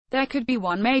There could be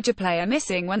one major player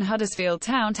missing when Huddersfield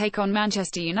Town take on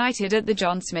Manchester United at the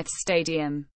John Smiths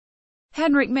Stadium.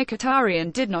 Henrik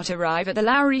Mkhitaryan did not arrive at the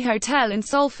Lowry Hotel in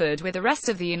Salford with the rest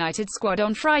of the United squad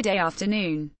on Friday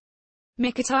afternoon.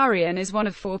 Mkhitaryan is one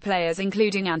of 4 players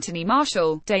including Anthony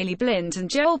Martial, Daley Blind and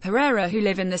Joel Pereira who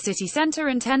live in the city centre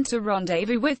and tend to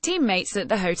rendezvous with teammates at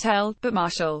the hotel, but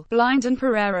Martial, Blind and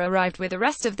Pereira arrived with the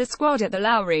rest of the squad at the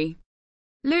Lowry.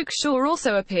 Luke Shaw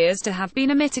also appears to have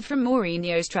been omitted from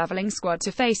Mourinho's travelling squad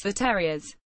to face the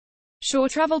Terriers. Shaw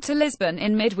travelled to Lisbon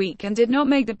in midweek and did not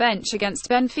make the bench against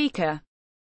Benfica.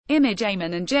 Image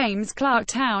Eamon and James Clarke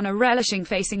Town are relishing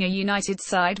facing a United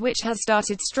side which has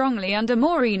started strongly under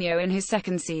Mourinho in his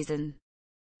second season.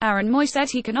 Aaron Moy said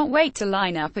he cannot wait to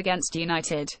line up against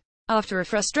United. After a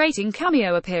frustrating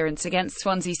cameo appearance against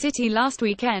Swansea City last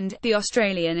weekend, the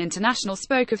Australian international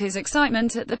spoke of his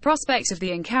excitement at the prospect of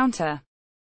the encounter.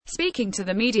 Speaking to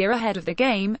the media ahead of the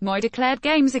game, Moy declared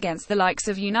games against the likes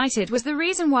of United was the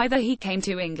reason why he came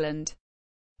to England.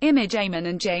 Image Eamon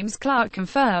and James Clarke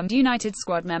confirmed United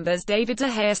squad members David De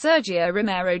Gea, Sergio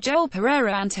Romero, Joel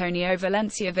Pereira, Antonio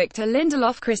Valencia, Victor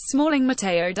Lindelof, Chris Smalling,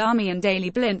 Matteo Darmian and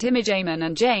Daley Blind. Image Eamon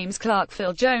and James Clarke,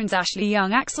 Phil Jones, Ashley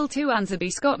Young, Axel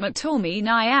Tuanzebe, Scott McTominay,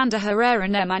 Nyanda Herrera,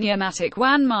 Nemanja Matic,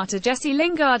 Juan Mata, Jesse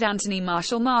Lingard, Anthony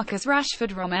Martial, Marcus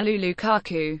Rashford, Romelu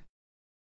Lukaku.